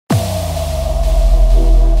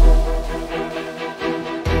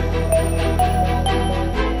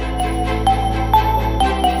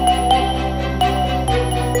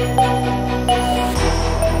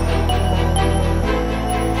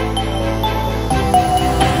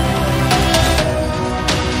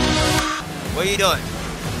What are you doing?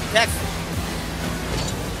 Text.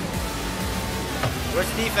 Where's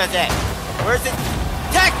the defense at? Where's it?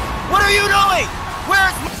 Text! What are you doing?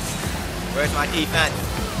 Where's my defense?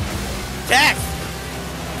 Text!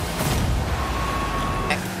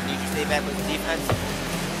 Text. Need you to stay back with the defense?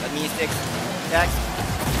 Let me stick. Text.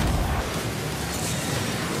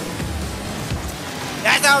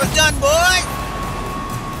 That's how it's done, boys!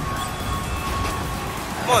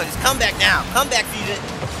 Come on, just come back now. Come back, Fusion.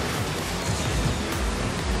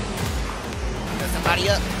 Got somebody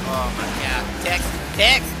up. Oh my god. Text.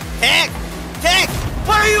 Text. Text. Text.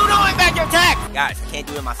 What are you doing back there, Text? Guys, I can't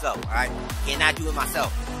do it myself, alright? Cannot do it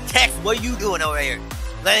myself. Text, what are you doing over here?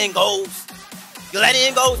 Letting goals. You're letting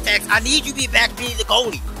in goals, Text. I need you to be back being the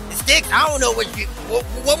goalie. The Sticks, I don't know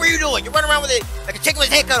what were you doing? You're running around with it like a chicken with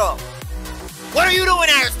his head cut off. What are you doing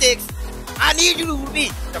out here, Sticks? I need you to be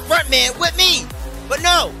the front man with me. But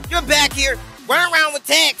no, you're back here running around with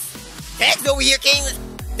Text. Text over here can't even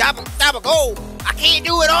stop a goal. I can't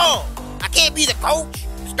do it all. I can't be the coach,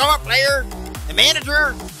 the star player, the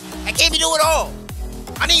manager. I can't be doing it all.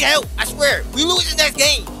 I need help. I swear. We lose the next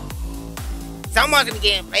game. Somebody's gonna be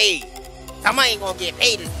getting paid. Somebody ain't gonna get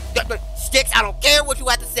paid. Sticks, I don't care what you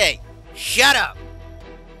have to say. Shut up.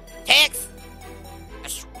 Text, I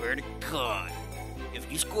swear to God,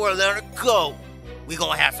 if you score another goal, we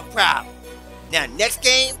gonna have some problems. Now, next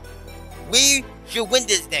game, we should win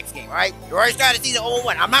this next game, right? You already started season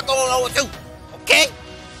 0-1. I'm not going 0-2. Okay?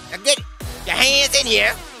 Now get it. Your hands in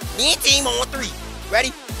here. Me and team on 3. Ready?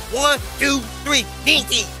 1, 2, 3. Me and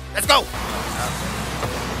team. Let's go.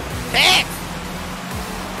 Tag.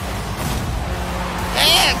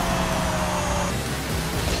 Tag.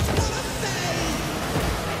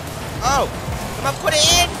 Oh. Come on, put it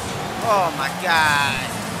in. Oh my God.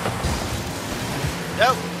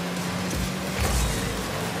 Nope.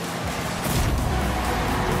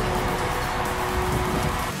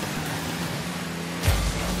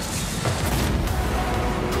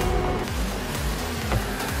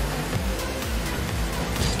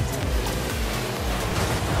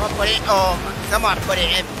 Put it, oh, someone put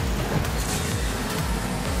it in.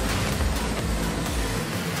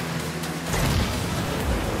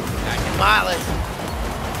 Got demolished.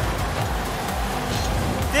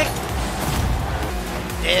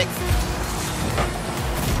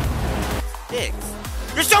 Sticks.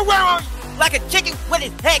 You're so wrong, like a chicken with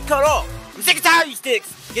his head cut off. I'm sick and tired of you,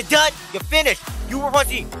 Sticks. You're done. You're finished. You were supposed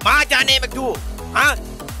to be my dynamic duo, huh?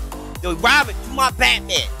 The Robin to my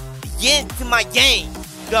Batman. The Yin to my Yang.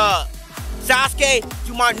 The Sasuke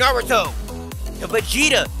to my Naruto, the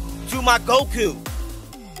Vegeta to my Goku.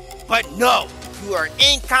 But no, you are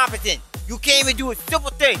incompetent. You can't even do a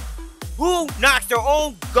simple thing. Who knocks their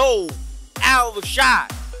own goal out of a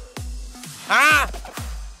shot? Huh?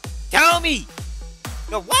 Tell me.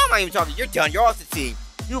 No, why am I even talking? You're done. You're off the team.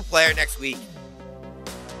 New player next week.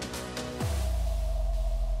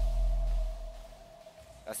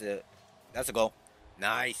 That's it. That's a goal.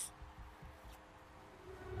 Nice.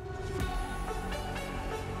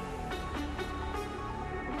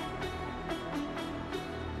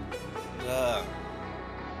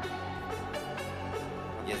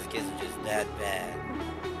 Yes, kids are just that bad.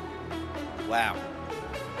 Wow.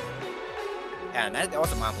 Yeah, and that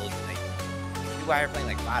also mind blows me. People out here playing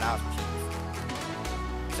like $5 for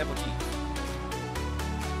cheese. Simple cheese.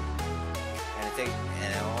 And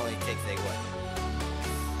it only takes like what?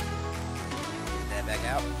 Get that back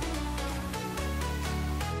out.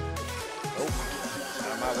 Oh,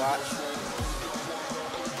 not on my watch.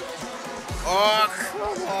 Oh,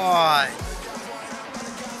 come on.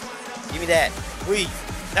 Give me that, please.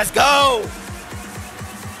 Let's go.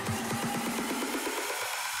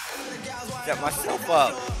 Set myself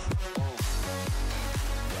up.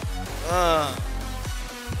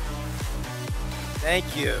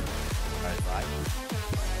 Thank you.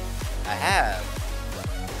 I have.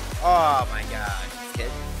 Oh my gosh. This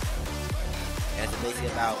kid. That's basically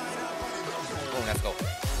about. Oh, let's go.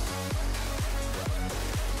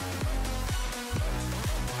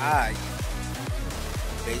 I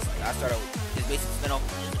started his basic spin-off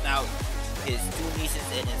is about his 2 nieces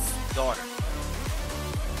and his daughter.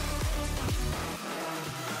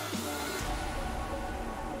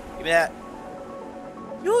 Give me that.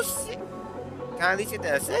 You see? Can I at least get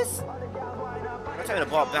the assist? I'm telling you, the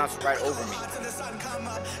ball bounced right over me. If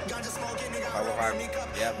I work hard,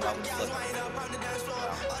 yeah, I'm going to flip.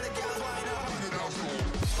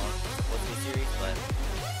 Supposed to be serious,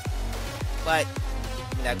 but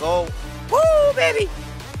give me that goal. Woo, baby!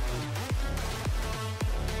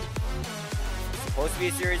 It's supposed to be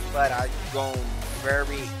a series, but I've grown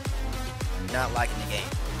very not liking the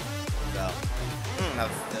game. So, that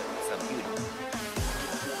was beauty.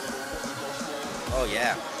 Oh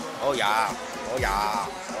yeah. Oh yeah. Oh yeah.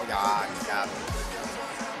 Oh yeah. Yeah.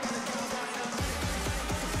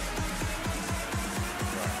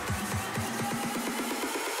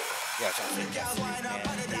 Yeah, so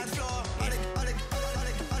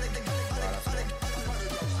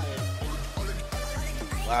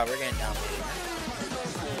wow, we're getting down. So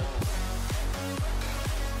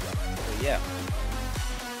yeah.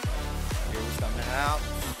 Here's coming out.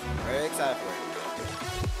 Very excited for it.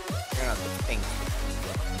 Turn on the pink.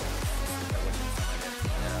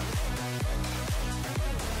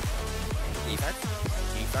 Defense.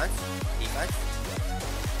 Defense. Defense.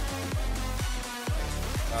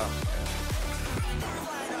 Oh.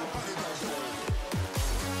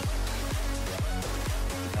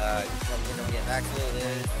 Something to get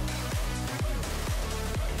vaccinated.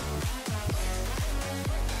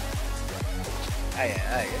 Hey.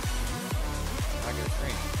 I get a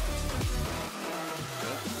screen.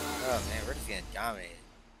 Oh man, we're just getting dominated.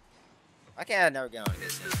 Why can't I never get on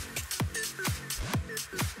this thing?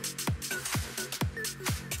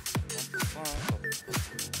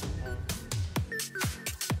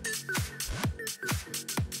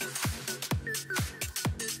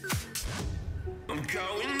 I'm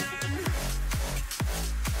going on.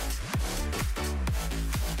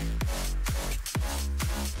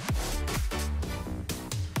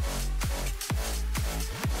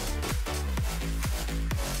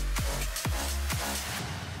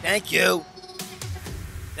 Thank you.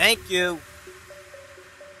 Thank you.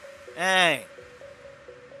 Hey.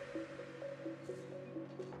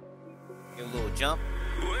 Give a little jump.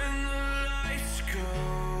 When the lights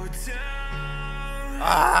go down,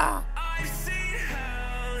 Ah. I've seen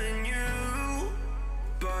hell in you,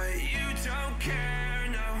 but you don't care,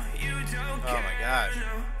 no, you don't care. Oh my gosh.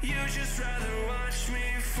 No, you just rather watch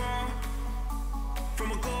me fall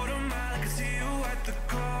from a quarter mile. I can see you at the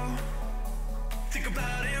call. Think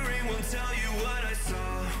about it, ring won't tell you what I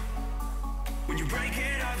saw. When you break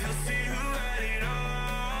it off, you'll see who had it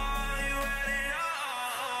all. You had it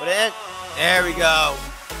all. Put it in. There we go.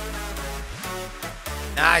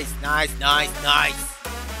 Nice.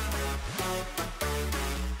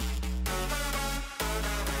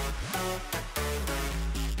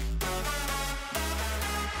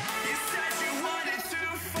 You said you wanted to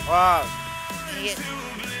fall Wow. to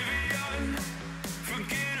oblivion.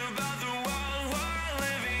 Forget about the world we're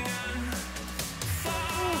living in.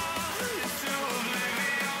 Fall into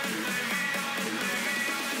oblivion,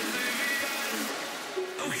 oblivion.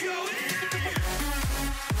 Oh, going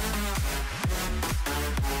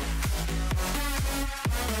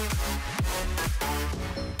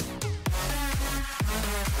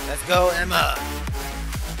Let's go, Emma.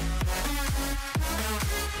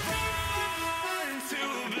 into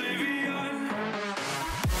oblivion.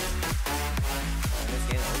 This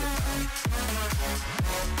game's overtime.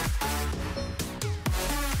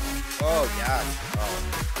 Oh, gosh. Oh,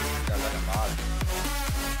 got like a bottom.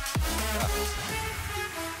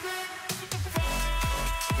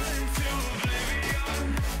 Into oblivion.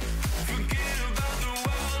 Forget about the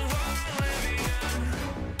world we're living in.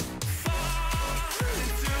 Fall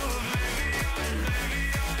into oblivion,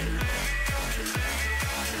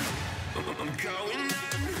 I'm going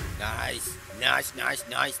on. Nice.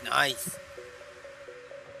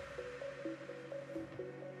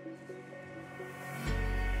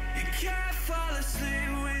 You can't fall asleep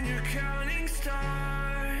when you're counting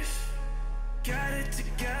stars. Get it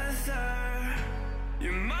together.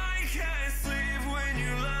 Your mind can't sleep when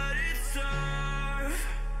you let it serve.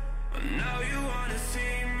 Now you wanna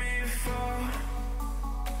see me fall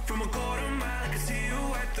from a quarter mile. I can see you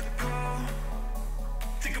at the call.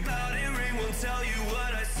 Think about it, ring won't tell you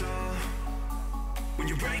what I saw. When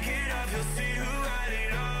you break it off, you'll see who had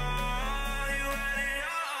it all.